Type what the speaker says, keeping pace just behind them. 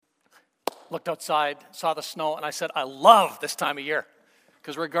looked outside, saw the snow, and I said, I love this time of year.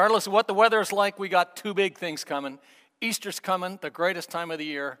 Because regardless of what the weather is like, we got two big things coming. Easter's coming, the greatest time of the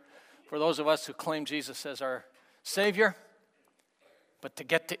year for those of us who claim Jesus as our Savior. But to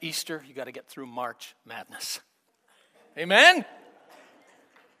get to Easter, you got to get through March Madness. Amen?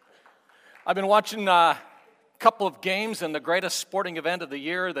 I've been watching a couple of games in the greatest sporting event of the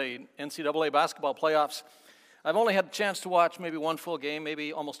year, the NCAA basketball playoffs. I've only had a chance to watch maybe one full game,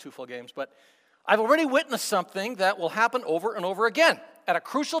 maybe almost two full games, but I've already witnessed something that will happen over and over again. At a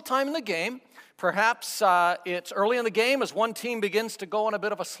crucial time in the game, perhaps it's early in the game as one team begins to go on a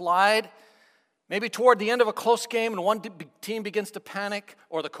bit of a slide, maybe toward the end of a close game and one team begins to panic,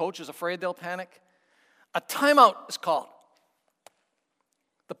 or the coach is afraid they'll panic. A timeout is called.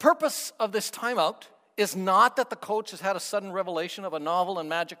 The purpose of this timeout is not that the coach has had a sudden revelation of a novel and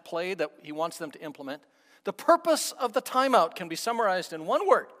magic play that he wants them to implement. The purpose of the timeout can be summarized in one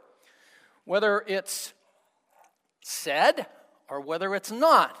word, whether it's said or whether it's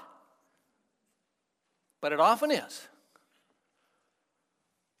not. But it often is.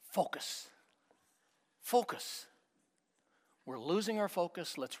 Focus. Focus. We're losing our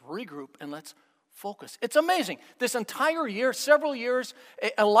focus. Let's regroup and let's focus. It's amazing. This entire year, several years,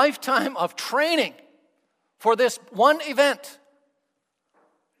 a lifetime of training for this one event.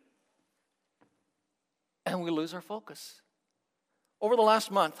 And we lose our focus. Over the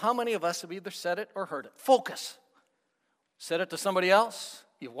last month, how many of us have either said it or heard it? Focus. Said it to somebody else.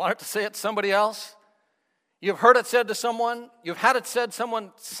 You wanted to say it to somebody else. You've heard it said to someone. You've had it said,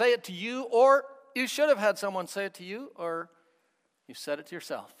 someone say it to you, or you should have had someone say it to you, or you said it to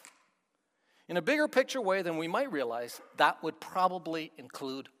yourself. In a bigger picture way than we might realize, that would probably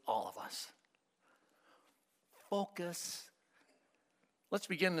include all of us. Focus. Let's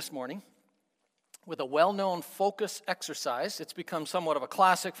begin this morning with a well-known focus exercise. It's become somewhat of a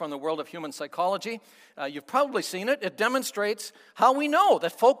classic from the world of human psychology. You've probably seen it. It demonstrates how we know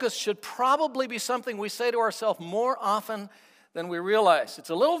that focus should probably be something we say to ourselves more often than we realize. It's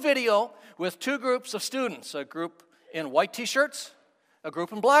a little video with two groups of students, a group in white t-shirts, a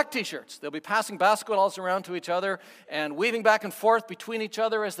group in black t-shirts. They'll be passing basketballs around to each other and weaving back and forth between each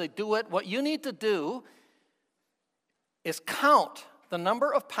other as they do it. What you need to do is count the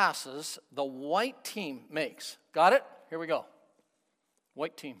number of passes the white team makes. Got it? Here we go.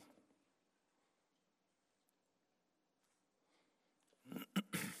 White team.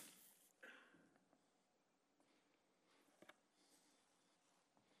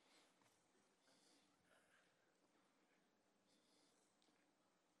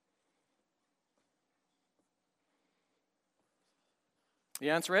 The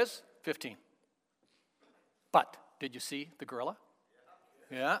answer is 15. But did you see the gorilla?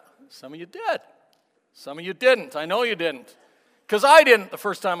 Yeah, some of you did. Some of you didn't. I know you didn't. Because I didn't the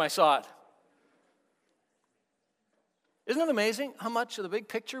first time I saw it. Isn't it amazing how much of the big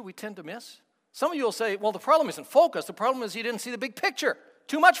picture we tend to miss? Some of you will say, well, the problem isn't focus. The problem is you didn't see the big picture.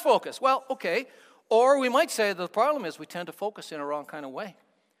 Too much focus. Well, okay. Or we might say the problem is we tend to focus in a wrong kind of way.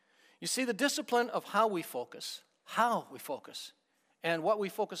 You see, the discipline of how we focus, and what we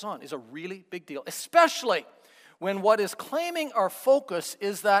focus on is a really big deal, especially when what is claiming our focus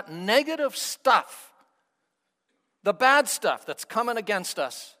is that negative stuff, the bad stuff that's coming against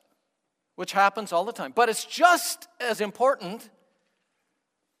us, which happens all the time. But it's just as important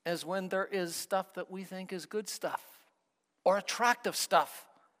as when there is stuff that we think is good stuff or attractive stuff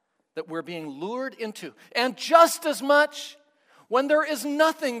that we're being lured into. And just as much when there is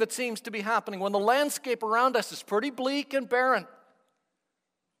nothing that seems to be happening, when the landscape around us is pretty bleak and barren.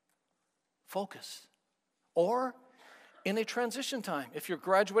 Focus. Or in a transition time, if you're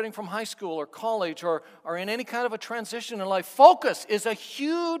graduating from high school or college or in any kind of a transition in life, focus is a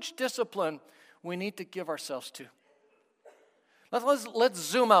huge discipline we need to give ourselves to. Let's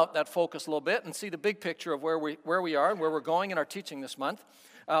zoom out that focus a little bit and see the big picture of where we are and where we're going in our teaching this month.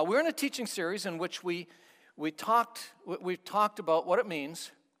 We're in a teaching series in which we've talked about what it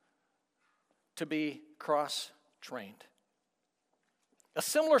means to be cross-trained. A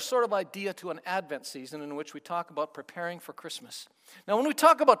similar sort of idea to an Advent season in which we talk about preparing for Christmas. Now, when we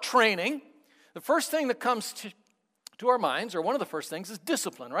talk about training, the first thing that comes to our minds, or one of the first things, is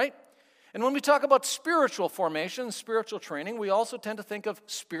discipline, right? And when we talk about spiritual formation, spiritual training, we also tend to think of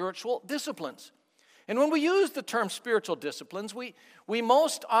spiritual disciplines. And when we use the term spiritual disciplines, we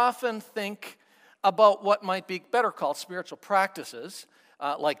most often think about what might be better called spiritual practices,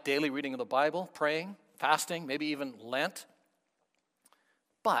 like daily reading of the Bible, praying, fasting, maybe even Lent.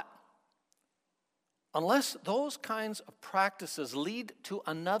 But unless those kinds of practices lead to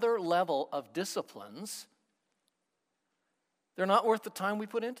another level of disciplines, they're not worth the time we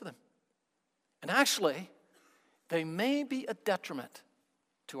put into them. And actually, they may be a detriment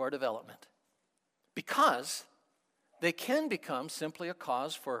to our development because they can become simply a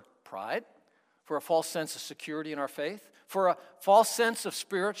cause for pride, for a false sense of security in our faith, for a false sense of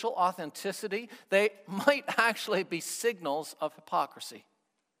spiritual authenticity. They might actually be signals of hypocrisy.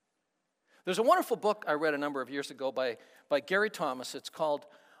 There's a wonderful book I read a number of years ago by Gary Thomas. It's called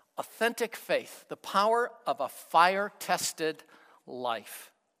Authentic Faith, The Power of a Fire-Tested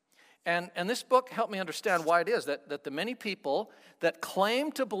Life. And this book helped me understand why it is that the many people that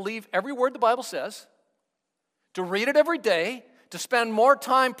claim to believe every word the Bible says, to read it every day, to spend more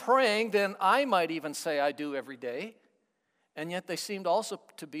time praying than I might even say I do every day, and yet they seemed also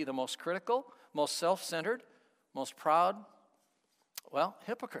to be the most critical, most self-centered, most proud,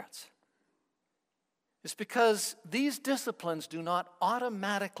 hypocrites. It's because these disciplines do not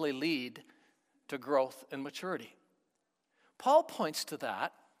automatically lead to growth and maturity. Paul points to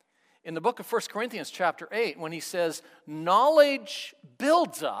that in the book of 1 Corinthians chapter 8 when he says, knowledge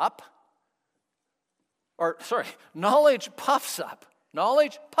puffs up. Knowledge puffs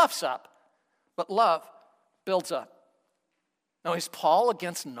up, but love builds up. Now, is Paul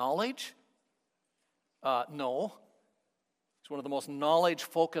against knowledge? No. He's one of the most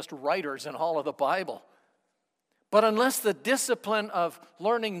knowledge-focused writers in all of the Bible. But unless the discipline of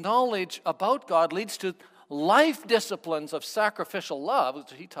learning knowledge about God leads to life disciplines of sacrificial love,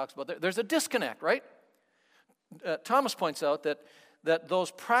 which he talks about, there's a disconnect, right? Thomas points out that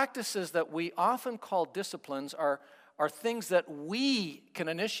those practices that we often call disciplines are things that we can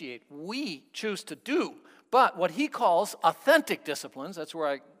initiate, we choose to do. But what he calls authentic disciplines, that's where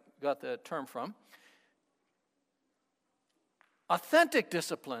I got the term from, authentic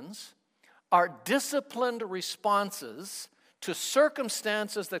disciplines are disciplined responses to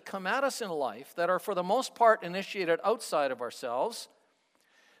circumstances that come at us in life that are for the most part initiated outside of ourselves,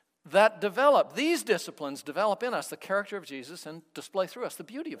 that develop, these disciplines develop in us the character of Jesus and display through us the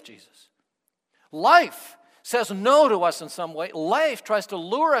beauty of Jesus. Life says no to us in some way. Life tries to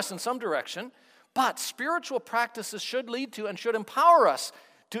lure us in some direction, but spiritual practices should lead to and should empower us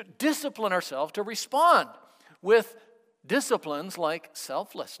to discipline ourselves, to respond with disciplines like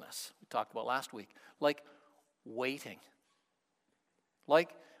selflessness, we talked about last week, like waiting.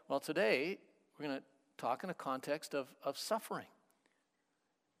 Today we're going to talk in a context of suffering.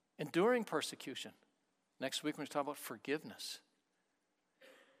 Enduring persecution. Next week we're going to talk about forgiveness.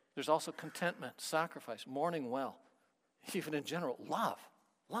 There's also contentment, sacrifice, mourning well. Even in general, love.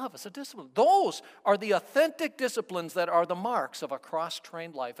 Love is a discipline. Those are the authentic disciplines that are the marks of a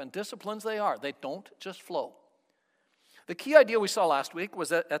cross-trained life. And disciplines they are. They don't just flow. The key idea we saw last week was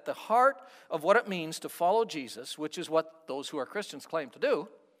that at the heart of what it means to follow Jesus, which is what those who are Christians claim to do,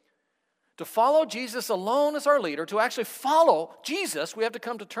 to follow Jesus alone as our leader, to actually follow Jesus, we have to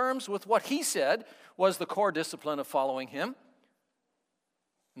come to terms with what he said was the core discipline of following him.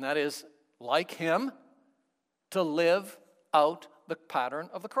 And that is, like him, to live out the pattern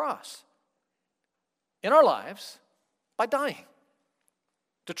of the cross in our lives by dying.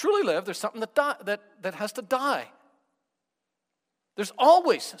 To truly live, there's something that has to die. There's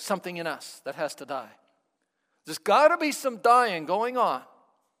always something in us that has to die. There's got to be some dying going on.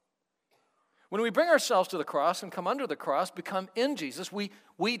 When we bring ourselves to the cross and come under the cross, become in Jesus,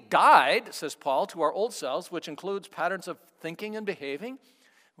 we died, says Paul, to our old selves, which includes patterns of thinking and behaving,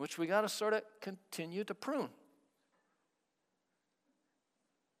 which we got to sort of continue to prune.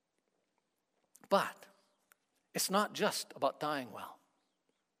 But it's not just about dying well.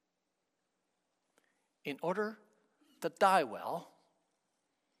 In order to die well,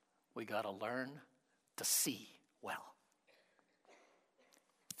 we got to learn to see well.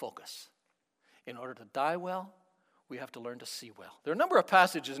 Focus. In order to die well, we have to learn to see well. There are a number of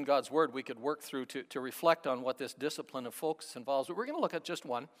passages in God's Word we could work through to reflect on what this discipline of focus involves, but we're going to look at just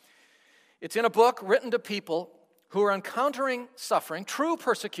one. It's in a book written to people who are encountering suffering, true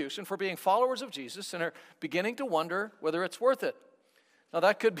persecution for being followers of Jesus, and are beginning to wonder whether it's worth it. Now,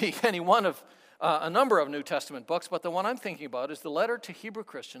 that could be any one of a number of New Testament books, but the one I'm thinking about is the letter to Hebrew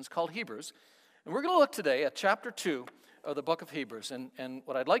Christians called Hebrews. And we're going to look today at chapter 2 of the book of Hebrews. And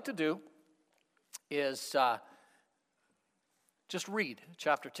what I'd like to do is just read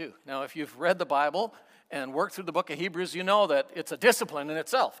chapter 2. Now, if you've read the Bible and worked through the book of Hebrews, you know that it's a discipline in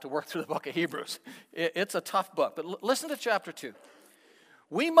itself to work through the book of Hebrews. It's a tough book. But listen to chapter 2.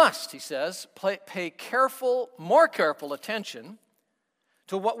 We must, he says, pay more careful attention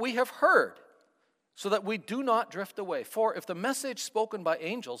to what we have heard, so that we do not drift away. For if the message spoken by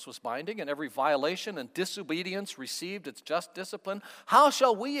angels was binding, and every violation and disobedience received its just discipline, how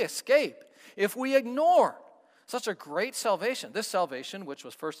shall we escape if we ignore Such a great salvation. This salvation, which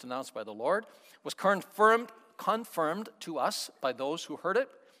was first announced by the Lord, was confirmed to us by those who heard it.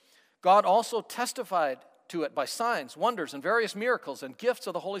 God also testified to it by signs, wonders, and various miracles and gifts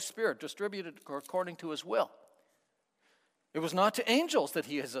of the Holy Spirit distributed according to his will. It was not to angels that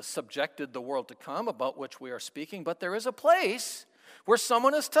he has subjected the world to come, about which we are speaking, but there is a place where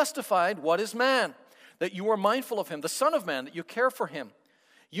someone has testified, what is man? That you are mindful of him, the Son of Man, that you care for him.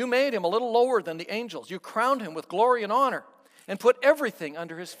 You made him a little lower than the angels. You crowned him with glory and honor and put everything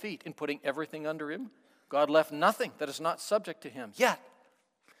under his feet. In putting everything under him, God left nothing that is not subject to him. Yet,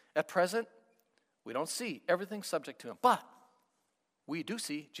 at present, we don't see everything subject to him. But we do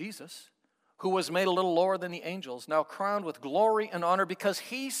see Jesus, who was made a little lower than the angels, now crowned with glory and honor because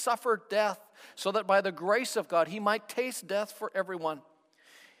he suffered death, so that by the grace of God he might taste death for everyone.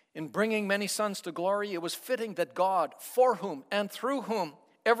 In bringing many sons to glory, it was fitting that God, for whom and through whom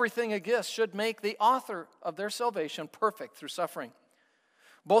everything exists, should make the author of their salvation perfect through suffering.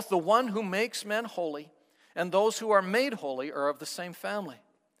 Both the one who makes men holy and those who are made holy are of the same family.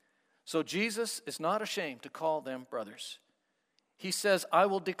 So Jesus is not ashamed to call them brothers. He says, I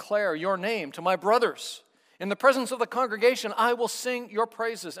will declare your name to my brothers. In the presence of the congregation, I will sing your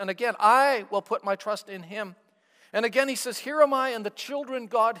praises. And again, I will put my trust in him. And again, he says, here am I and the children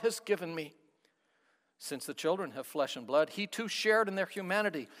God has given me. Since the children have flesh and blood, he too shared in their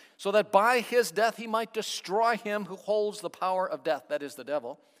humanity, so that by his death he might destroy him who holds the power of death, that is the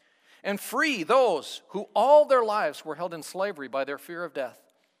devil, and free those who all their lives were held in slavery by their fear of death.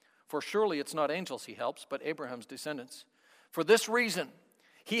 For surely it's not angels he helps, but Abraham's descendants. For this reason,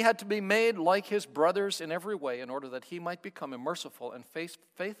 he had to be made like his brothers in every way in order that he might become a merciful and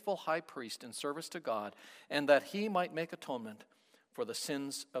faithful high priest in service to God, and that he might make atonement for the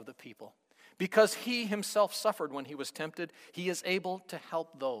sins of the people. Because he himself suffered when he was tempted, he is able to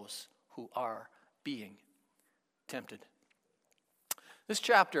help those who are being tempted. This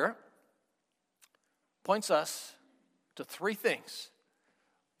chapter points us to three things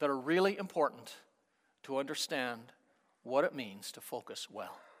that are really important to understand what it means to focus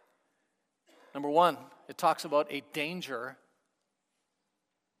well. Number one, it talks about a danger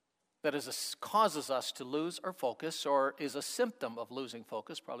that causes us to lose our focus, or is a symptom of losing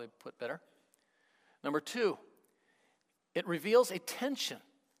focus, probably put better. Number two, it reveals a tension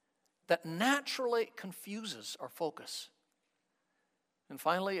that naturally confuses our focus. And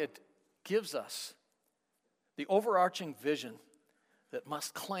finally, it gives us the overarching vision that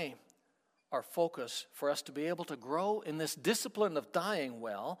must claim our focus for us to be able to grow in this discipline of dying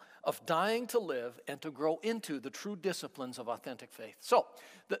well, of dying to live, and to grow into the true disciplines of authentic faith. So,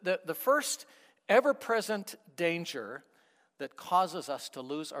 the first ever-present danger that causes us to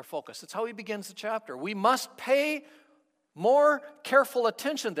lose our focus. It's how he begins the chapter. We must pay more careful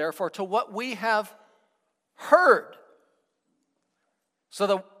attention, therefore, to what we have heard, so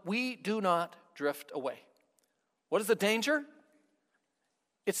that we do not drift away. What is the danger?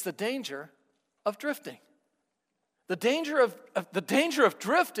 It's the danger of drifting. The danger of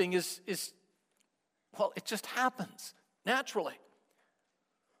drifting is it just happens naturally.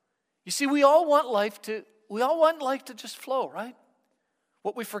 You see, we all want life to just flow, right?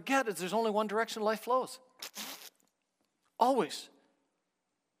 What we forget is there's only one direction life flows. Always.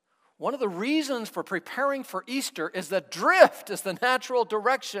 One of the reasons for preparing for Easter is that drift is the natural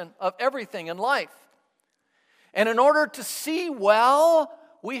direction of everything in life. And in order to see well,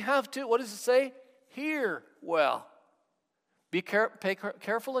 we have to, what does it say? Hear well. Pay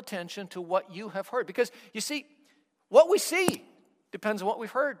careful attention to what you have heard. Because, you see, what we see depends on what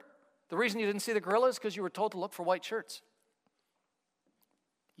we've heard. The reason you didn't see the gorilla is because you were told to look for white shirts.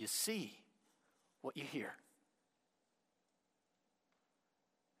 You see what you hear.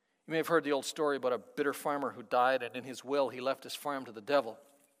 You may have heard the old story about a bitter farmer who died, and in his will he left his farm to the devil.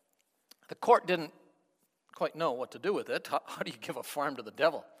 The court didn't quite know what to do with it. How do you give a farm to the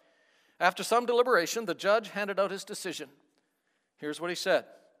devil? After some deliberation, the judge handed out his decision. Here's what he said.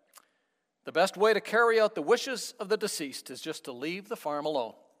 The best way to carry out the wishes of the deceased is just to leave the farm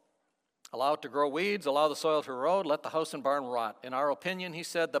alone. Allow it to grow weeds, allow the soil to erode, let the house and barn rot. In our opinion, he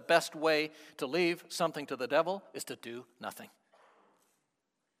said, the best way to leave something to the devil is to do nothing.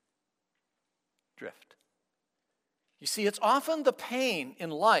 Drift. You see, it's often the pain in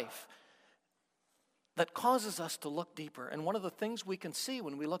life that causes us to look deeper. And one of the things we can see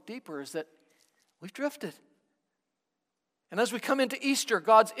when we look deeper is that we've drifted. And as we come into Easter,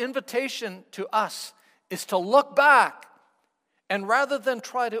 God's invitation to us is to look back, and rather than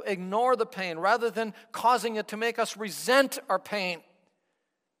try to ignore the pain, rather than causing it to make us resent our pain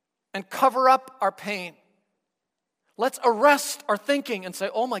and cover up our pain, let's arrest our thinking and say,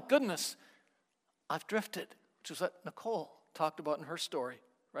 oh my goodness, I've drifted. which is what Nicole talked about in her story,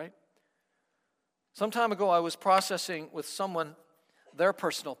 right? Some time ago, I was processing with someone their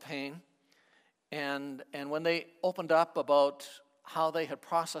personal pain, and when they opened up about how they had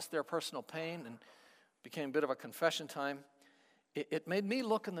processed their personal pain and became a bit of a confession time, it made me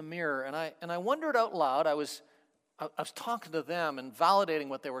look in the mirror, and I wondered out loud. I was talking to them and validating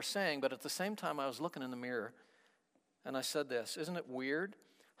what they were saying, but at the same time I was looking in the mirror, and I said this: isn't it weird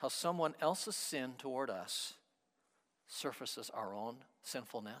how someone else's sin toward us surfaces our own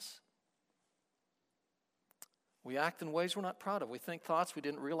sinfulness? We act in ways we're not proud of. We think thoughts we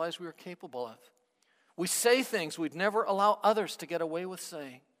didn't realize we were capable of. We say things we'd never allow others to get away with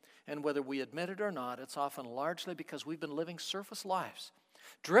saying. And whether we admit it or not, it's often largely because we've been living surface lives,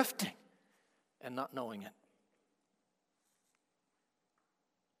 drifting and not knowing it.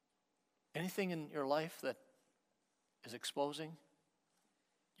 Anything in your life that is exposing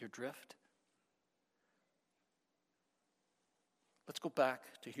your drift? Let's go back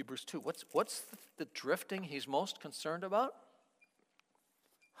to Hebrews 2. What's the drifting he's most concerned about?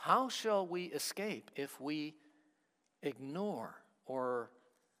 How shall we escape if we ignore, or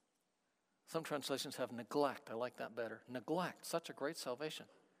some translations have neglect. I like that better. Neglect, such a great salvation.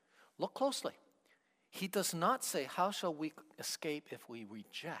 Look closely. He does not say, how shall we escape if we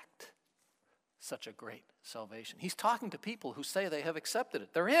reject such a great salvation? He's talking to people who say they have accepted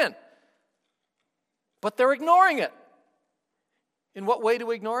it. They're in. But they're ignoring it. In what way do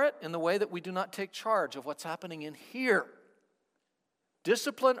we ignore it? In the way that we do not take charge of what's happening in here.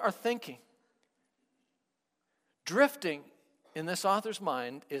 Discipline our thinking. Drifting, in this author's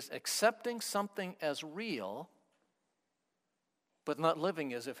mind, is accepting something as real, but not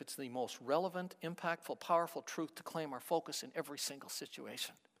living as if it's the most relevant, impactful, powerful truth to claim our focus in every single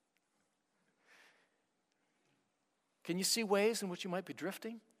situation. Can you see ways in which you might be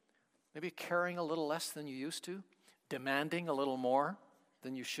drifting? Maybe caring a little less than you used to, demanding a little more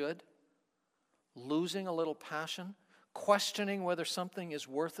than you should, losing a little passion, questioning whether something is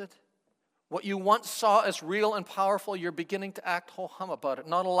worth it. What you once saw as real and powerful, you're beginning to act ho-hum about it,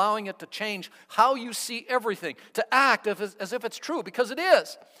 not allowing it to change how you see everything, to act as if it's true, because it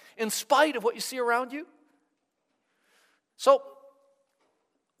is, in spite of what you see around you. So,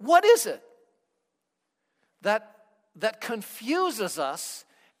 what is it that confuses us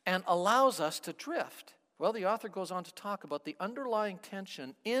and allows us to drift? Well, the author goes on to talk about the underlying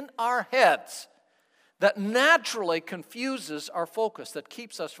tension in our heads that naturally confuses our focus, that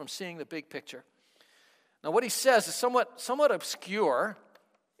keeps us from seeing the big picture. Now, what he says is somewhat obscure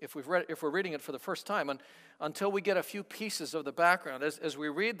if we're reading it for the first time, until we get a few pieces of the background. As we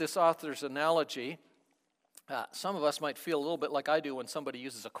read this author's analogy, some of us might feel a little bit like I do when somebody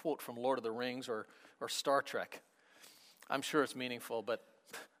uses a quote from Lord of the Rings or Star Trek. I'm sure it's meaningful, but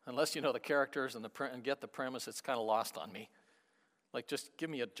unless you know the characters and get the premise, it's kind of lost on me. Like, just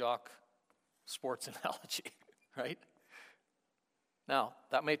give me a jock sports analogy, right? Now,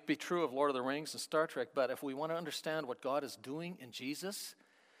 that may be true of Lord of the Rings and Star Trek, but if we want to understand what God is doing in Jesus,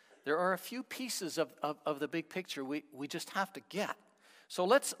 there are a few pieces of the big picture we just have to get. So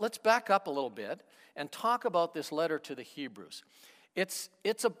let's back up a little bit and talk about this letter to the Hebrews. It's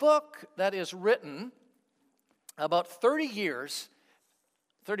a book that is written about 30 years,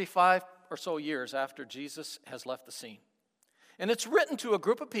 35 or so years after Jesus has left the scene. And it's written to a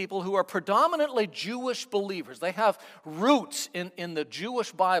group of people who are predominantly Jewish believers. They have roots in the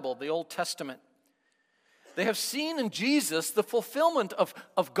Jewish Bible, the Old Testament. They have seen in Jesus the fulfillment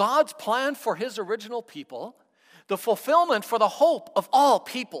of God's plan for his original people, the fulfillment for the hope of all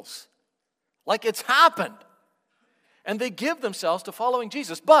peoples. Like it's happened. And they give themselves to following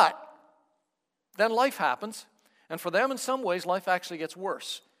Jesus. But then life happens, and for them in some ways life actually gets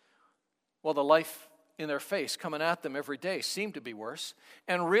worse. Well, the life in their face coming at them every day seemed to be worse.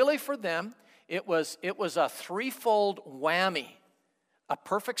 And really for them, it was a threefold whammy, a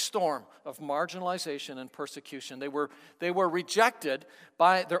perfect storm of marginalization and persecution. They were rejected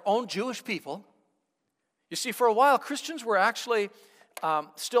by their own Jewish people. You see, for a while, Christians were actually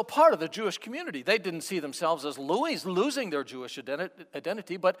still part of the Jewish community. They didn't see themselves as losing their Jewish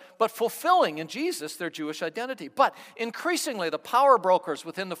identity, but fulfilling in Jesus their Jewish identity. But increasingly, the power brokers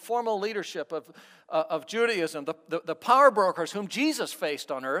within the formal leadership of Judaism, the power brokers whom Jesus faced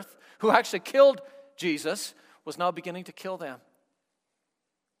on earth, who actually killed Jesus, was now beginning to kill them,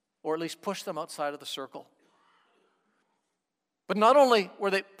 or at least push them outside of the circle. But not only were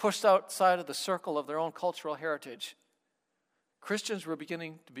they pushed outside of the circle of their own cultural heritage, Christians were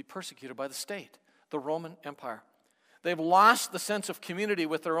beginning to be persecuted by the state, the Roman Empire. They've lost the sense of community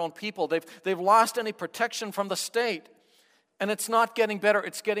with their own people. They've lost any protection from the state. And it's not getting better,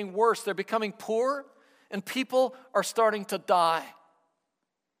 it's getting worse. They're becoming poor and people are starting to die.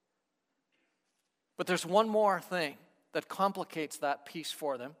 But there's one more thing that complicates that piece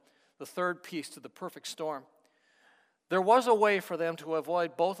for them, the third piece to the perfect storm. There was a way for them to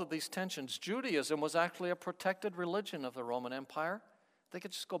avoid both of these tensions. Judaism was actually a protected religion of the Roman Empire. They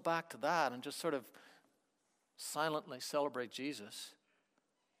could just go back to that and just sort of silently celebrate Jesus.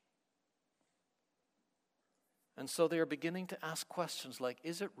 And so they are beginning to ask questions like,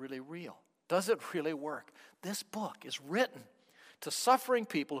 is it really real? Does it really work? This book is written to suffering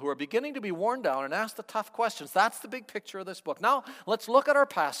people who are beginning to be worn down and ask the tough questions. That's the big picture of this book. Now, let's look at our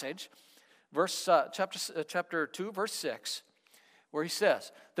passage, chapter 2, verse 6, where he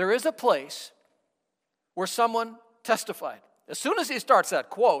says, there is a place where someone testified. As soon as he starts that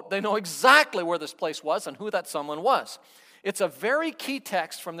quote, they know exactly where this place was and who that someone was. It's a very key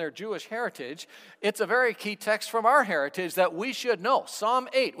text from their Jewish heritage. It's a very key text from our heritage that we should know. Psalm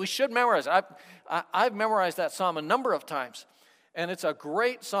 8, we should memorize it. I've memorized that psalm a number of times, and it's a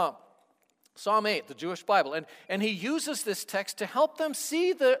great psalm. Psalm 8, the Jewish Bible. And he uses this text to help them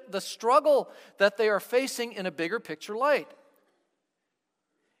see the struggle that they are facing in a bigger picture light.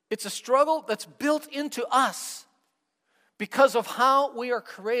 It's a struggle that's built into us because of how we are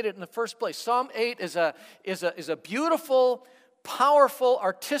created in the first place. Psalm 8 is a beautiful, powerful,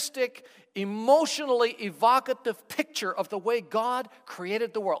 artistic, emotionally evocative picture of the way God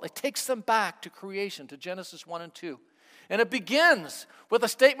created the world. It takes them back to creation, to Genesis 1 and 2. And it begins with a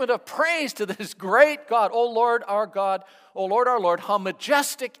statement of praise to this great God. O Lord our God, O Lord our Lord, how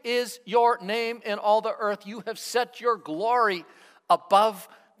majestic is your name in all the earth. You have set your glory above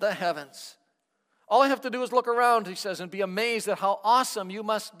the heavens. All I have to do is look around, he says, and be amazed at how awesome you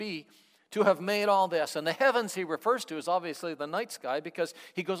must be to have made all this. And the heavens he refers to is obviously the night sky, because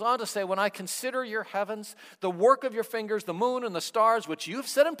he goes on to say, when I consider your heavens, the work of your fingers, the moon and the stars, which you've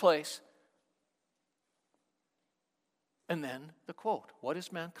set in place. And then the quote, what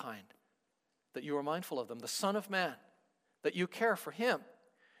is mankind, that you are mindful of them? The Son of Man, that you care for him.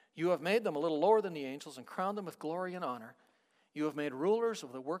 You have made them a little lower than the angels and crowned them with glory and honor. You have made rulers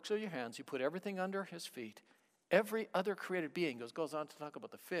of the works of your hands. You put everything under his feet. Every other created being, goes on to talk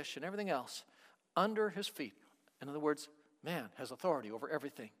about the fish and everything else, under his feet. In other words, man has authority over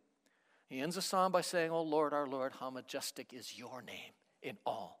everything. He ends the psalm by saying, O Lord, our Lord, how majestic is your name in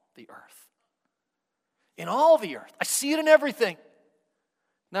all the earth. In all the earth. I see it in everything.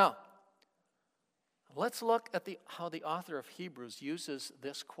 Now, let's look at how the author of Hebrews uses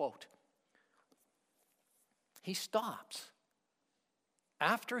this quote. He stops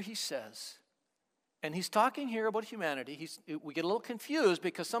after he says, and he's talking here about humanity. We get a little confused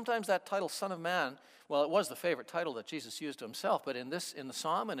because sometimes that title, Son of Man, well, it was the favorite title that Jesus used to himself, but in the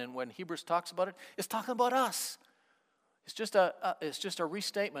psalm and when Hebrews talks about it, it's talking about us. It's just a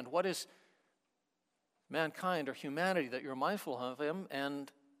restatement. What is mankind or humanity that you're mindful of him,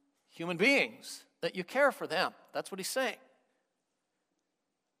 and human beings that you care for them? That's what he's saying.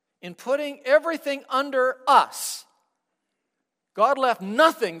 In putting everything under us, God left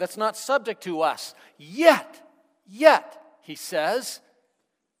nothing that's not subject to us. Yet, he says,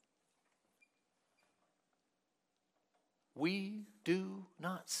 we do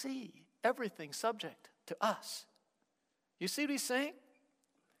not see everything subject to us. You see what he's saying?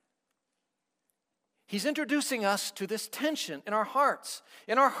 He's introducing us to this tension in our hearts.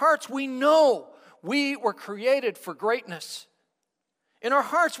 In our hearts, we know we were created for greatness. In our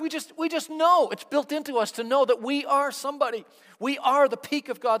hearts, we just know. It's built into us to know that we are somebody. We are the peak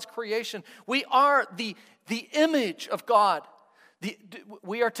of God's creation. We are the image of God.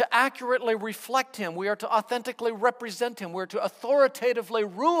 We are to accurately reflect him. We are to authentically represent him. We're to authoritatively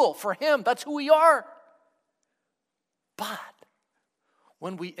rule for him. That's who we are. But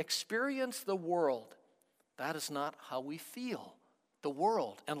when we experience the world, that is not how we feel. The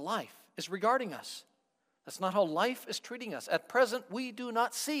world and life is regarding us. That's not how life is treating us. At present, we do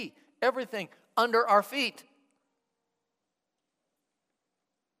not see everything under our feet.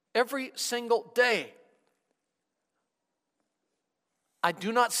 Every single day, I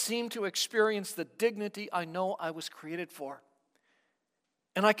do not seem to experience the dignity I know I was created for.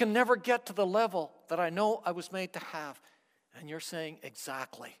 And I can never get to the level that I know I was made to have. And you're saying,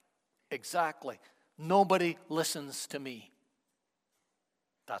 exactly. Nobody listens to me.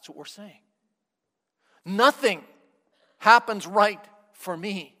 That's what we're saying. Nothing happens right for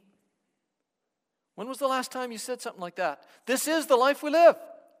me. When was the last time you said something like that? This is the life we live.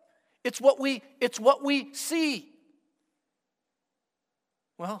 It's what we see.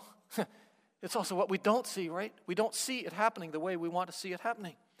 Well, it's also what we don't see, right? We don't see it happening the way we want to see it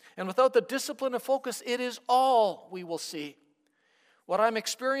happening. And without the discipline of focus, it is all we will see. What I'm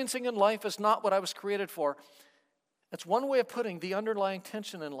experiencing in life is not what I was created for. That's one way of putting the underlying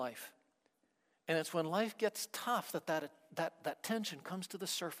tension in life. And it's when life gets tough that tension comes to the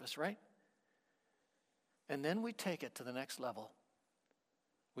surface, right? And then we take it to the next level.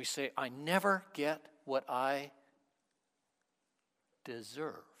 We say, I never get what I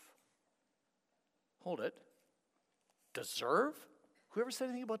deserve. Hold it. Deserve? Whoever said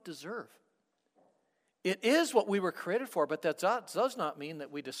anything about deserve? It is what we were created for, but that does not mean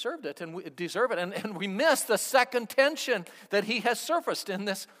that we deserved it and we deserve it. And we miss the second tension that he has surfaced in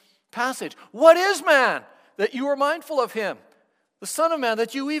this passage. What is man that you are mindful of him? The Son of Man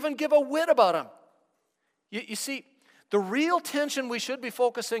that you even give a whit about him. You see, the real tension we should be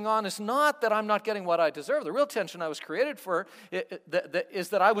focusing on is not that I'm not getting what I deserve. The real tension I was created for is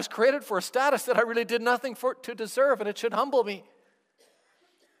that I was created for a status that I really did nothing to deserve, and it should humble me.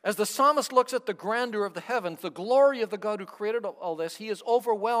 As the psalmist looks at the grandeur of the heavens, the glory of the God who created all this, he is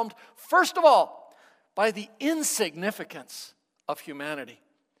overwhelmed, first of all, by the insignificance of humanity.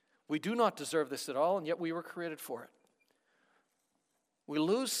 We do not deserve this at all, and yet we were created for it. We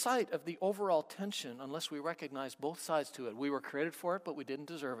lose sight of the overall tension unless we recognize both sides to it. We were created for it, but we didn't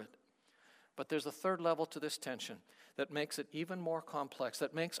deserve it. But there's a third level to this tension that makes it even more complex,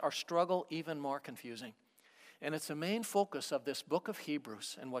 that makes our struggle even more confusing. And it's a main focus of this book of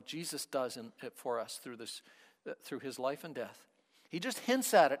Hebrews and what Jesus does for us through his life and death. He just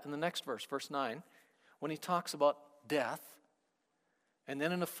hints at it in the next verse, verse 9, when he talks about death. And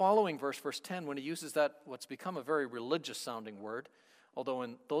then in the following verse, verse 10, when he uses that, what's become a very religious-sounding word, although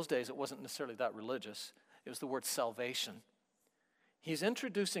in those days it wasn't necessarily that religious, it was the word salvation. He's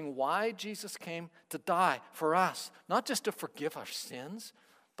introducing why Jesus came to die for us, not just to forgive our sins,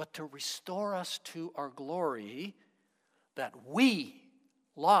 but to restore us to our glory that we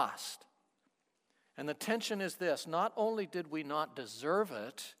lost. And the tension is this: not only did we not deserve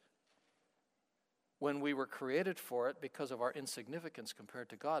it when we were created for it because of our insignificance compared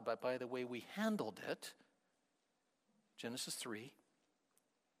to God, but by the way we handled it, Genesis 3,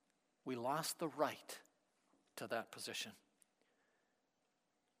 we lost the right to that position.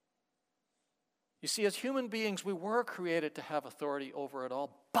 You see, as human beings, we were created to have authority over it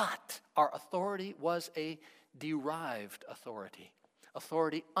all, but our authority was a derived authority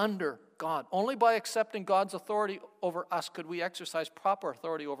under God. Only by accepting God's authority over us could we exercise proper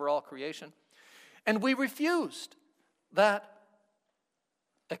authority over all creation. And we refused that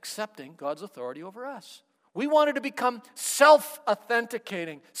accepting God's authority over us. We wanted to become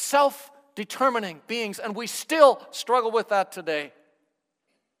self-authenticating, self-determining beings, and we still struggle with that today.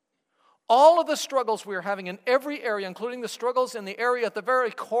 All of the struggles we are having in every area, including the struggles in the area at the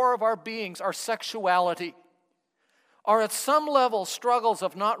very core of our beings, our sexuality, are at some level struggles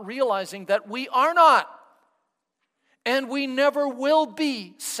of not realizing that we are not, and we never will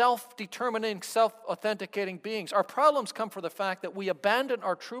be self-determining, self-authenticating beings. Our problems come from the fact that we abandon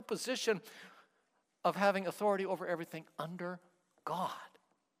our true position of having authority over everything under God.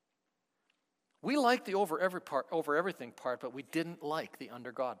 We like the over everything part, but we didn't like the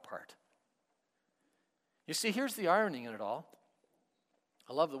under God part. You see, here's the irony in it all.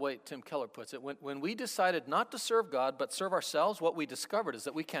 I love the way Tim Keller puts it. When we decided not to serve God, but serve ourselves, what we discovered is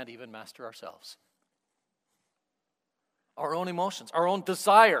that we can't even master ourselves. Our own emotions, our own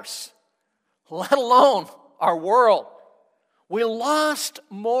desires, let alone our world. We lost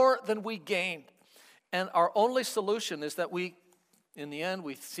more than we gained. And our only solution is that in the end,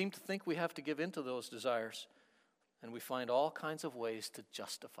 we seem to think we have to give in to those desires. And we find all kinds of ways to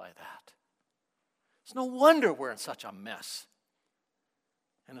justify that. It's no wonder we're in such a mess.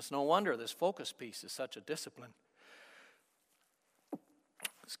 And it's no wonder this focus piece is such a discipline.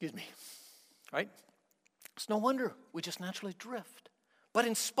 Excuse me. Right? It's no wonder we just naturally drift. But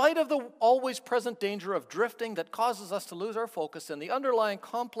in spite of the always present danger of drifting that causes us to lose our focus and the underlying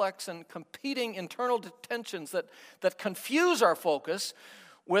complex and competing internal tensions that confuse our focus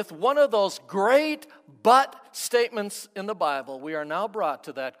with one of those great but statements in the Bible, we are now brought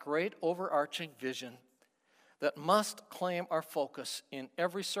to that great overarching vision that must claim our focus in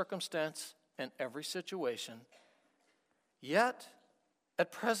every circumstance and every situation. Yet,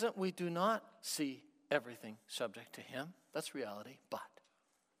 at present, we do not see everything subject to him. That's reality. But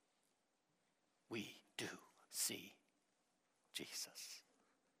we do see Jesus,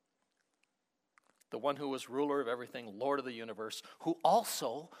 the one who was ruler of everything, Lord of the universe, who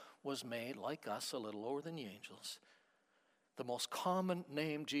also was made like us a little lower than the angels. The most common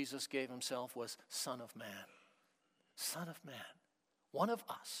name Jesus gave himself was Son of Man. Son of Man, one of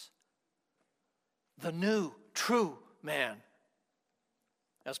us, the new, true man.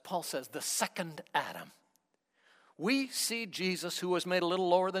 As Paul says, the second Adam. we see Jesus, who was made a little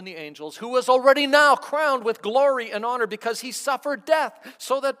lower than the angels, who is already now crowned with glory and honor because he suffered death,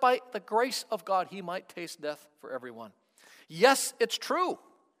 so that by the grace of God he might taste death for everyone. Yes, it's true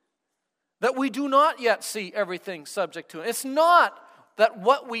that we do not yet see everything subject to it. It's not that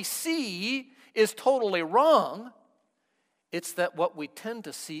what we see is totally wrong. It's that what we tend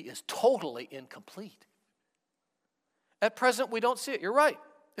to see is totally incomplete. At present, we don't see it. You're right.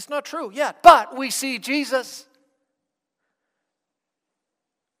 It's not true yet, but we see Jesus.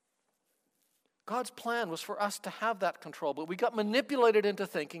 God's plan was for us to have that control, but we got manipulated into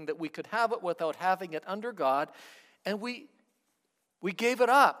thinking that we could have it without having it under God, and we gave it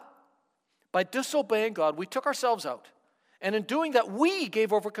up. By disobeying God, we took ourselves out. And in doing that, we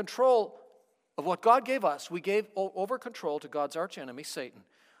gave over control of what God gave us. We gave over control to God's archenemy, Satan.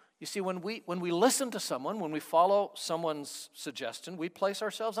 You see, when we listen to someone, when we follow someone's suggestion, we place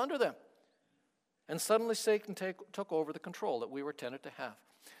ourselves under them. And suddenly Satan took over the control that we were tended to have.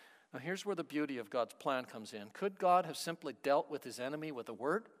 Now here's where the beauty of God's plan comes in. Could God have simply dealt with his enemy with a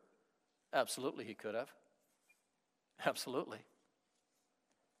word? Absolutely he could have. Absolutely.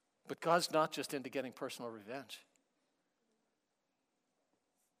 But God's not just into getting personal revenge.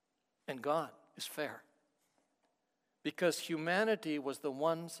 And God is fair. Because humanity was the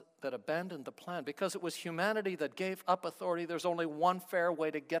ones that abandoned the plan. Because it was humanity that gave up authority, there's only one fair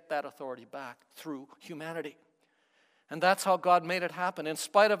way to get that authority back: through humanity. And that's how God made it happen. In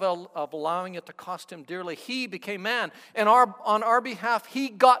spite of allowing it to cost him dearly, he became man. And on our behalf, he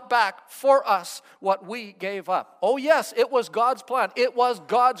got back for us what we gave up. Oh yes, it was God's plan. It was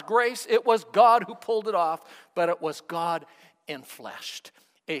God's grace. It was God who pulled it off. But it was God enfleshed.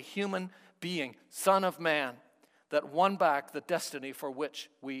 A human being, Son of Man, that won back the destiny for which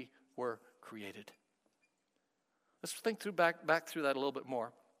we were created. Let's think back through that a little bit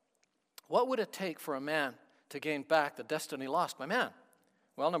more. What would it take for a man to gain back the destiny lost by man?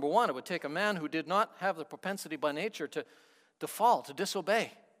 Well, number one, it would take a man who did not have the propensity by nature to fall, to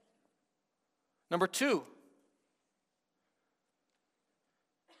disobey. Number two,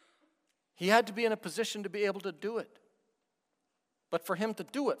 he had to be in a position to be able to do it. But for him to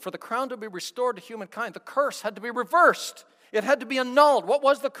do it, for the crown to be restored to humankind, the curse had to be reversed. It had to be annulled. What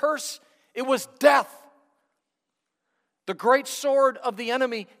was the curse? It was death. The great sword of the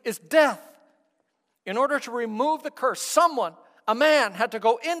enemy is death. In order to remove the curse, a man, had to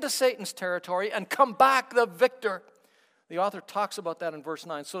go into Satan's territory and come back the victor. The author talks about that in verse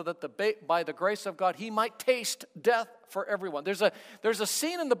 9, so that by the grace of God, he might taste death for everyone. There's a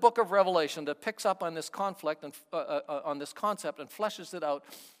scene in the book of Revelation that picks up on this conflict and on this concept and fleshes it out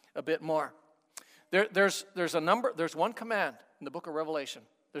a bit more. There's one command in the book of Revelation.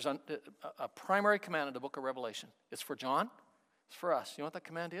 There's a primary command in the book of Revelation. It's for John. It's for us. You know what that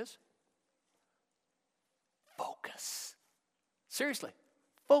command is? Focus. Seriously,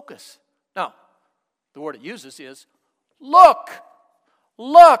 focus. Now, the word it uses is look.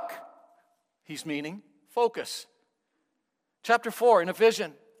 Look. He's meaning focus. Chapter 4, in a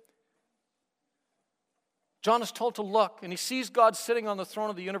vision, John is told to look, and he sees God sitting on the throne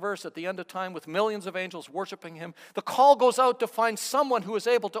of the universe at the end of time with millions of angels worshiping him. The call goes out to find someone who is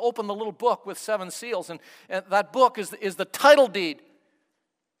able to open the little book with 7 seals, and that book is the title deed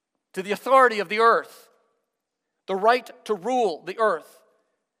to the authority of the earth, the right to rule the earth.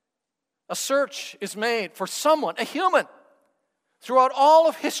 A search is made for someone, a human, throughout all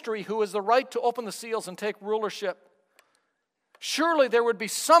of history who has the right to open the seals and take rulership. Surely there would be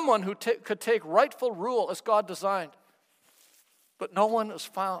someone who could take rightful rule as God designed. But no one was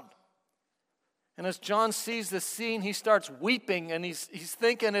found. And as John sees this scene, he starts weeping and he's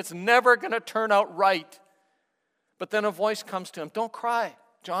thinking it's never going to turn out right. But then a voice comes to him. Don't cry,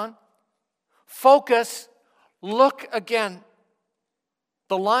 John. Focus. Look again.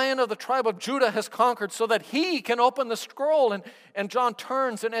 The Lion of the tribe of Judah has conquered so that he can open the scroll. And John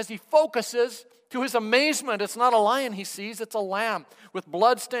turns, and as he focuses, to his amazement, it's not a lion he sees, it's a lamb with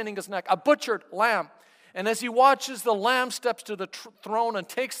blood staining his neck, a butchered lamb. And as he watches, the lamb steps to the throne and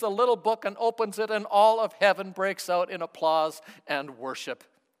takes the little book and opens it, and all of heaven breaks out in applause and worship.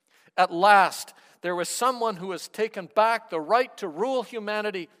 At last, there was someone who has taken back the right to rule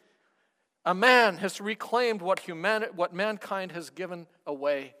humanity. A man has reclaimed what mankind has given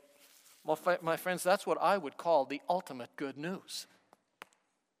away. Well, my friends, that's what I would call the ultimate good news.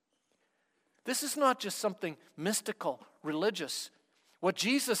 This is not just something mystical, religious. What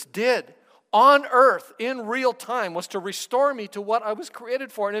Jesus did on earth in real time was to restore me to what I was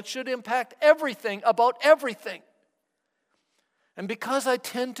created for, and it should impact everything about everything. And because I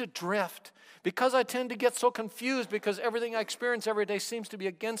tend to drift, because I tend to get so confused, because everything I experience every day seems to be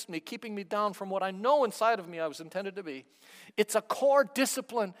against me, keeping me down from what I know inside of me I was intended to be, it's a core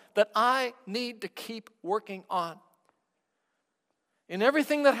discipline that I need to keep working on. In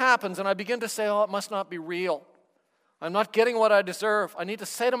everything that happens, and I begin to say, oh, it must not be real. I'm not getting what I deserve. I need to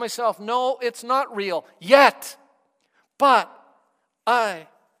say to myself, no, it's not real yet. But I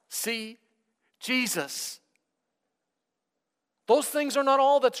see Jesus. Those things are not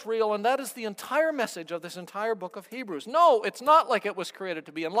all that's real, and that is the entire message of this entire book of Hebrews. No, it's not like it was created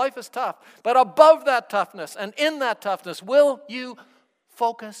to be, and life is tough. But above that toughness, and in that toughness, will you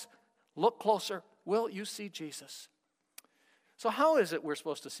focus, look closer, will you see Jesus? So how is it we're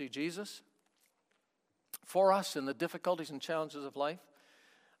supposed to see Jesus for us in the difficulties and challenges of life?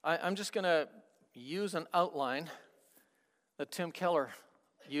 I'm just going to use an outline that Tim Keller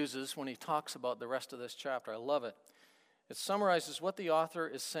uses when he talks about the rest of this chapter. I love it. It summarizes what the author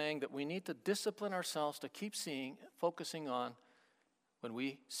is saying, that we need to discipline ourselves to keep focusing on when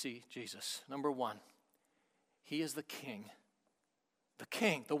we see Jesus. Number one, he is the King. The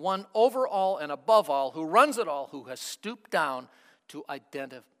King, the one over all and above all, who runs it all, who has stooped down to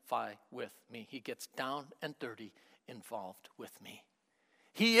identify with me. He gets down and dirty involved with me.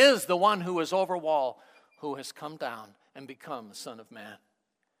 He is the one who is over all, who has come down and become the Son of Man.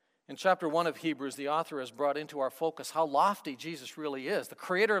 In chapter 1 of Hebrews, the author has brought into our focus how lofty Jesus really is, the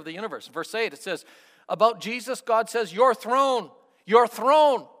creator of the universe. In verse 8, it says, about Jesus, God says, your throne,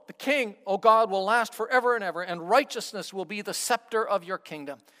 the King, O God, will last forever and ever, and righteousness will be the scepter of your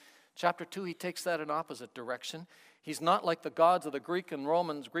kingdom. Chapter 2, he takes that in opposite direction. He's not like the gods of the Greeks and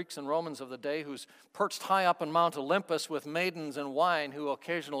Romans of the day, who's perched high up on Mount Olympus with maidens and wine who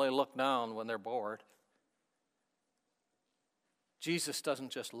occasionally look down when they're bored. Jesus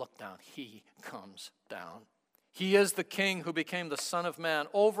doesn't just look down, he comes down. He is the King who became the Son of Man.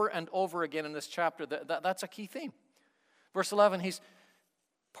 Over and over again in this chapter, that's a key theme. Verse 11, he's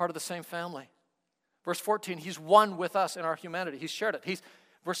part of the same family. Verse 14, he's one with us in our humanity. He's shared it.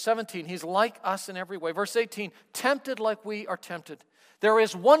 Verse 17, he's like us in every way. Verse 18, tempted like we are tempted. There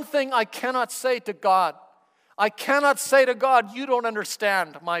is one thing I cannot say to God. I cannot say to God, you don't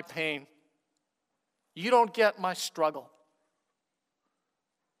understand my pain. You don't get my struggle.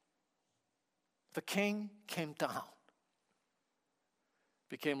 The King came down,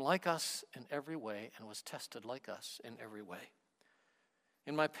 became like us in every way, and was tested like us in every way.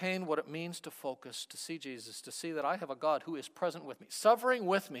 In my pain, what it means to focus, to see Jesus, to see that I have a God who is present with me, suffering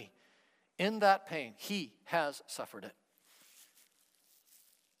with me in that pain. He has suffered it.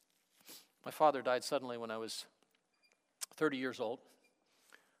 My father died suddenly when I was 30 years old.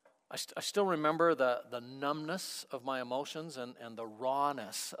 I still remember the numbness of my emotions and the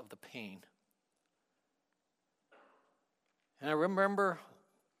rawness of the pain. And I remember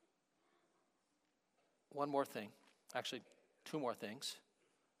one more thing, actually two more things,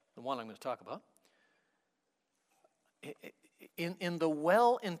 the one I'm going to talk about. In the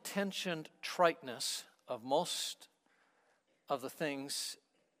well-intentioned triteness of most of the things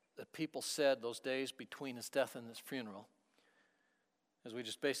that people said those days between his death and his funeral, as we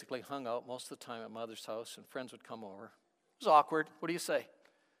just basically hung out most of the time at Mother's house and friends would come over. It was awkward. What do you say?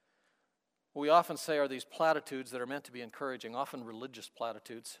 What we often say are these platitudes that are meant to be encouraging, often religious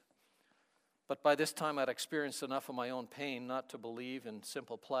platitudes. But by this time I'd experienced enough of my own pain not to believe in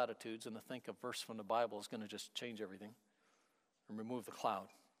simple platitudes and to think a verse from the Bible is going to just change everything and remove the cloud.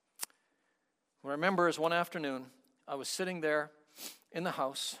 What I remember is one afternoon I was sitting there in the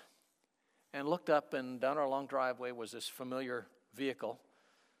house and looked up, and down our long driveway was this familiar vehicle,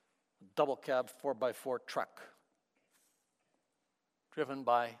 a double cab 4x4 truck driven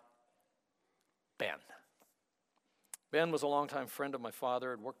by Ben. Ben was a longtime friend of my father,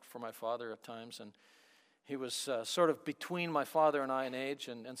 had worked for my father at times, and he was sort of between my father and I in age,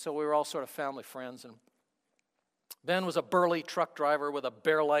 and so we were all sort of family friends. And Ben was a burly truck driver with a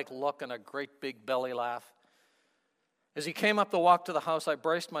bear-like look and a great big belly laugh. As he came up the walk to the house, I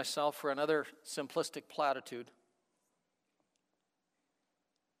braced myself for another simplistic platitude.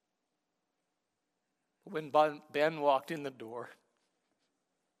 When Ben walked in the door,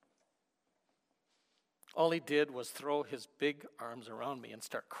 all he did was throw his big arms around me and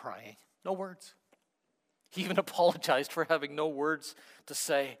start crying. No words. He even apologized for having no words to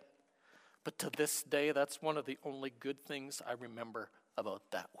say. But to this day, that's one of the only good things I remember about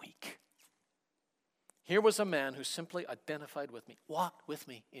that week. Here was a man who simply identified with me, walked with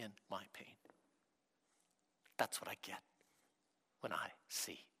me in my pain. That's what I get when I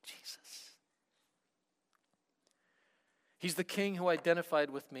see Jesus. He's the King who identified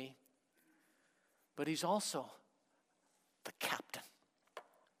with me, but he's also the captain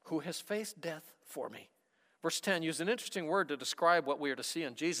who has faced death for me. Verse 10 used an interesting word to describe what we are to see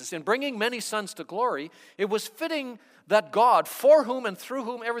in Jesus. In bringing many sons to glory, it was fitting that God, for whom and through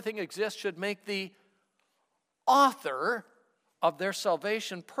whom everything exists, should make the author of their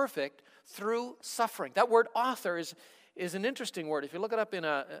salvation perfect through suffering. That word author is an interesting word. If you look it up in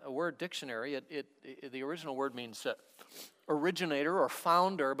a word dictionary, the original word means originator or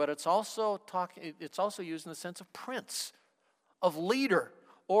founder, but it's also used in the sense of prince, of leader,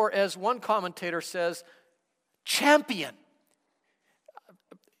 or as one commentator says, champion.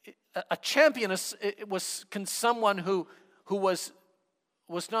 A champion was someone who was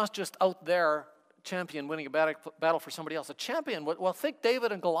not just out there champion winning a battle for somebody else. A champion, well, think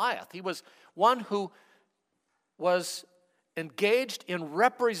David and Goliath. He was one who was engaged in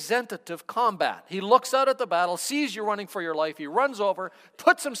representative combat. He looks out at the battle, sees you running for your life, he runs over,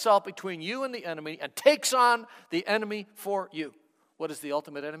 puts himself between you and the enemy, and takes on the enemy for you. What is the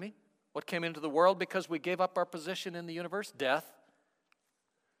ultimate enemy? What came into the world because we gave up our position in the universe? Death.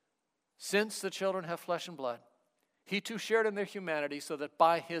 Since the children have flesh and blood, he too shared in their humanity so that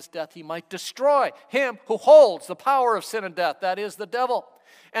by his death he might destroy him who holds the power of sin and death, that is the devil,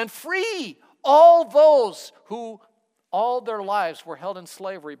 and free all those who all their lives were held in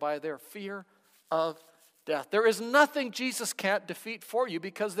slavery by their fear of death. There is nothing Jesus can't defeat for you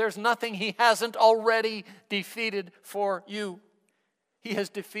because there's nothing he hasn't already defeated for you. He has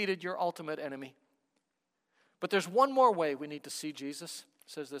defeated your ultimate enemy. But there's one more way we need to see Jesus,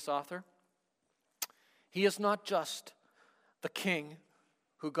 says this author. He is not just the king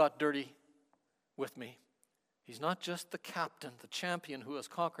who got dirty with me. He's not just the captain, the champion who has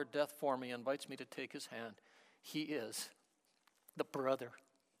conquered death for me and invites me to take his hand. He is the brother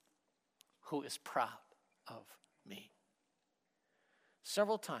who is proud of me.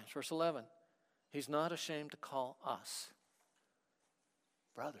 Several times, verse 11, he's not ashamed to call us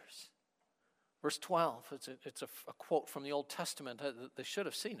brothers. Verse 12, it's a quote from the Old Testament. They should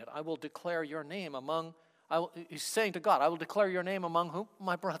have seen it. I will declare your name among, he's saying to God, I will declare your name among whom?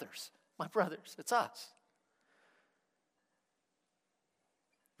 My brothers. My brothers. It's us.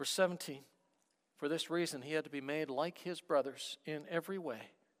 Verse 17, for this reason he had to be made like his brothers in every way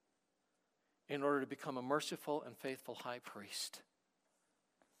in order to become a merciful and faithful high priest.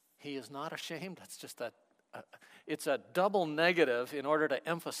 He is not ashamed. That's just that. It's a double negative in order to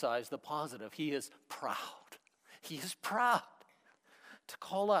emphasize the positive. He is proud. He is proud to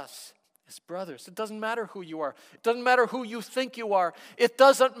call us his brothers. It doesn't matter who you are. It doesn't matter who you think you are. It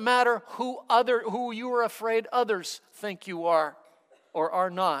doesn't matter who you are afraid others think you are or are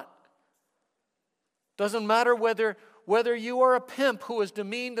not. Doesn't matter whether you are a pimp who has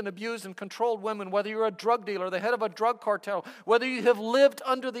demeaned and abused and controlled women, whether you're a drug dealer, the head of a drug cartel, whether you have lived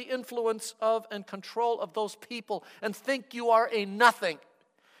under the influence of and control of those people and think you are a nothing.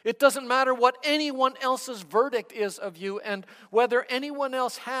 It doesn't matter what anyone else's verdict is of you and whether anyone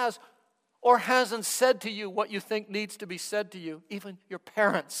else has or hasn't said to you what you think needs to be said to you, even your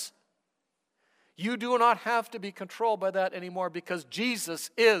parents. You do not have to be controlled by that anymore because Jesus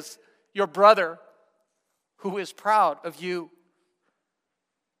is your brother who is proud of you.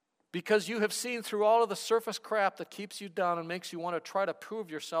 Because you have seen through all of the surface crap that keeps you down and makes you want to try to prove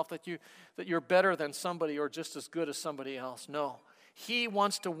yourself that you're better than somebody or just as good as somebody else. No. He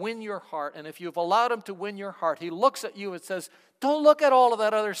wants to win your heart, and if you've allowed him to win your heart, he looks at you and says, don't look at all of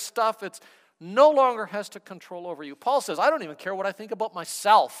that other stuff. It's no longer has to control over you. Paul says, I don't even care what I think about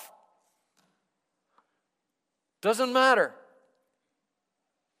myself. Doesn't matter.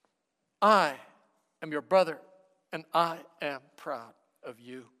 I am your brother, and I am proud of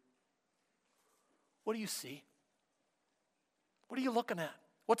you. What do you see? What are you looking at?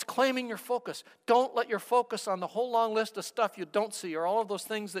 What's claiming your focus? Don't let your focus on the whole long list of stuff you don't see or all of those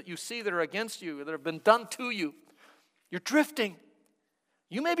things that you see that are against you, that have been done to you. You're drifting.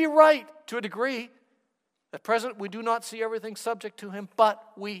 You may be right to a degree. At present, we do not see everything subject to him, but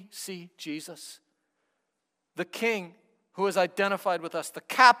we see Jesus, the King who is identified with us, the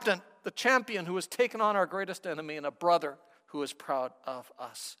captain, the champion who has taken on our greatest enemy, and a brother who is proud of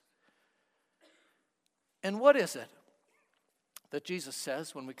us. And what is it that Jesus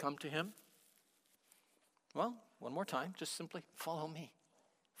says when we come to him? Well, one more time, just simply follow me.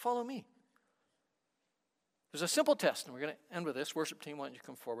 Follow me. There's a simple test, and we're going to end with this. Worship team, why don't you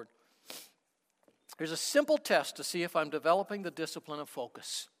come forward? There's a simple test to see if I'm developing the discipline of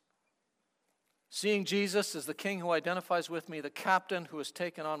focus. Seeing Jesus as the King who identifies with me, the captain who has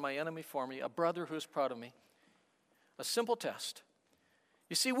taken on my enemy for me, a brother who is proud of me. A simple test.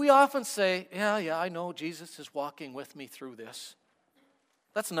 You see, we often say, yeah, I know Jesus is walking with me through this.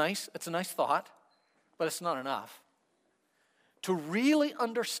 That's nice. It's a nice thought, but it's not enough. to really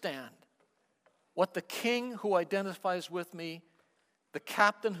understand what the king who identifies with me, the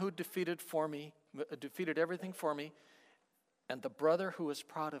captain who defeated everything for me, and the brother who is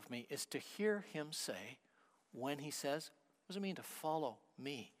proud of me, is to hear him say, when he says, what does it mean to follow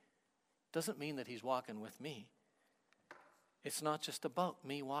me? Doesn't mean that he's walking with me. It's not just about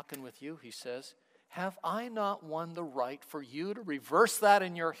me walking with you, he says. Have I not won the right for you to reverse that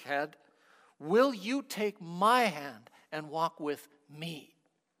in your head? Will you take my hand and walk with me?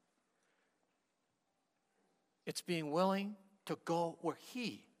 It's being willing to go where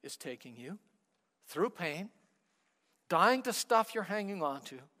he is taking you, through pain, dying to stuff you're hanging on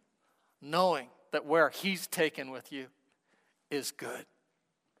to, knowing that where he's taken with you is good.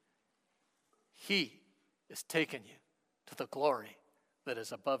 He is taking you to the glory that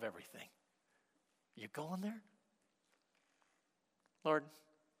is above everything. You going there? Lord,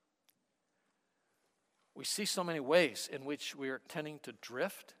 we see so many ways in which we are tending to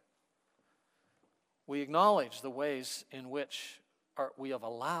drift. We acknowledge the ways in which we have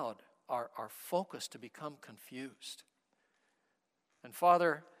allowed our focus to become confused. And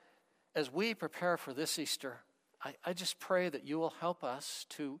Father, as we prepare for this Easter, I just pray that you will help us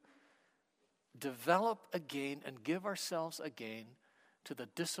to develop again and give ourselves again to the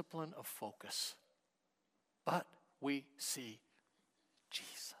discipline of focus. But we see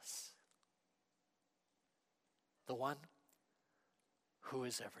Jesus, the one who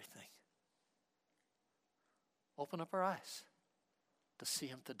is everything. Open up our eyes to see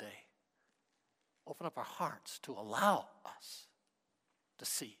him today. Open up our hearts to allow us to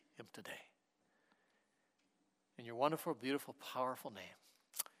see him today. In your wonderful, beautiful, powerful name,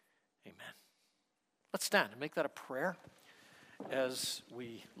 amen. Let's stand and make that a prayer as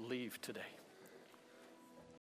we leave today.